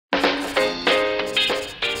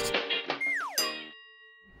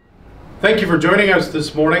Thank you for joining us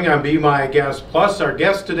this morning on Be My Guest Plus. Our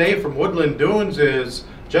guest today from Woodland Dunes is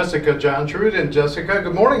Jessica Johnsrud. And Jessica,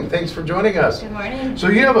 good morning. Thanks for joining us. Good morning. So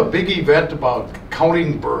you have a big event about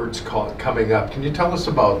counting birds coming up. Can you tell us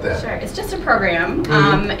about that? Sure. It's just a program,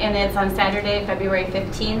 and it's on Saturday, February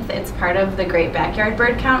 15th. It's part of the Great Backyard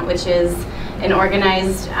Bird Count, which is an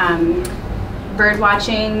organized bird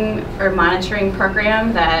watching or monitoring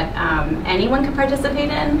program that anyone can participate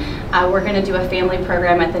in. We're going to do a family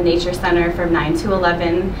program at the Nature Center from 9 to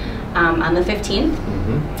 11 on the 15th.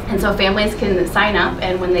 And so families can sign up,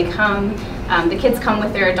 and when they come, the kids come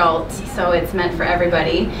with their adults, so it's meant for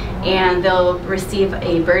everybody, and they'll receive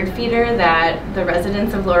a bird feeder that the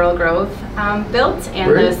residents of Laurel Grove built,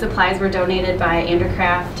 and the supplies were donated by Andrew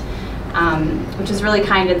Craft, which is really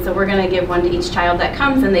kind, and so we're going to give one to each child that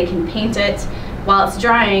comes, and they can paint it while it's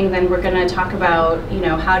drying. Then we're going to talk about, you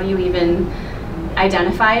know, how do you even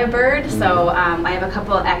identify a bird. So I have a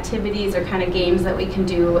couple of activities or kind of games that we can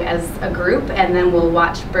do as a group, and then we'll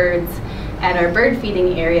watch birds at our bird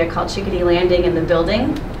feeding area called Chickadee Landing in the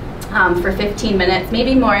building for 15 minutes,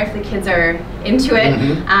 maybe more if the kids are into it.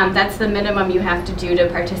 That's the minimum you have to do to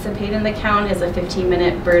participate in the count, is a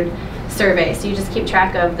 15-minute bird survey. So you just keep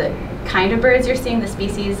track of the kind of birds you're seeing, the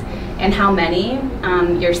species, and how many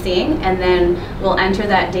you're seeing, and then we'll enter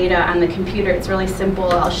that data on the computer. It's really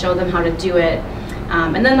simple. I'll show them how to do it,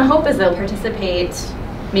 and then the hope is they'll participate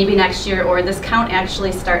maybe next year, or this count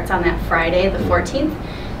actually starts on that Friday, the 14th,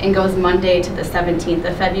 and goes Monday to the 17th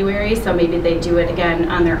of February, so maybe they do it again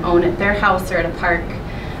on their own at their house or at a park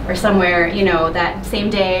or somewhere, you know, that same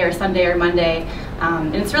day or Sunday or Monday.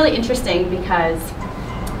 And it's really interesting because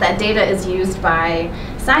that data is used by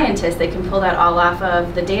scientists. They can pull that all off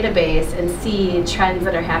of the database and see trends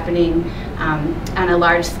that are happening on a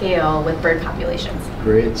large scale with bird populations.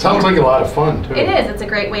 Great. Sounds like a lot of fun, too. It is. It's a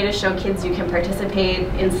great way to show kids you can participate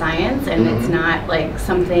in science, and it's not like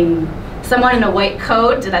someone in a white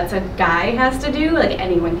coat that's a guy has to do. Like,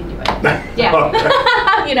 anyone can do it.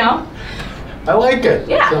 Yeah. You know? I like it.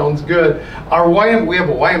 Yeah. Sounds good. We have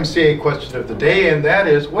a YMCA question of the day, and that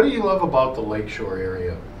is, what do you love about the lakeshore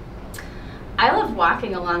area? I love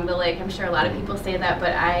walking along the lake. I'm sure a lot of people say that,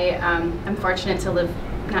 but I'm fortunate to live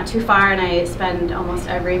not too far, and I spend almost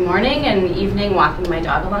every morning and evening walking my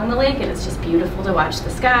dog along the lake, and it's just beautiful to watch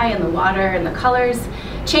the sky and the water and the colors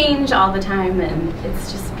change all the time, and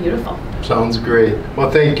it's just beautiful. Sounds great.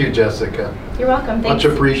 Well, thank you, Jessica. You're welcome. Thanks.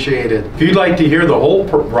 Much appreciated. If you'd like to hear the whole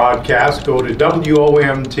broadcast, go to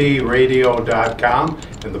WOMTradio.com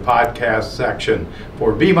in the podcast section.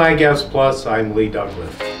 For Be My Guest Plus, I'm Lee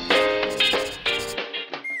Douglas.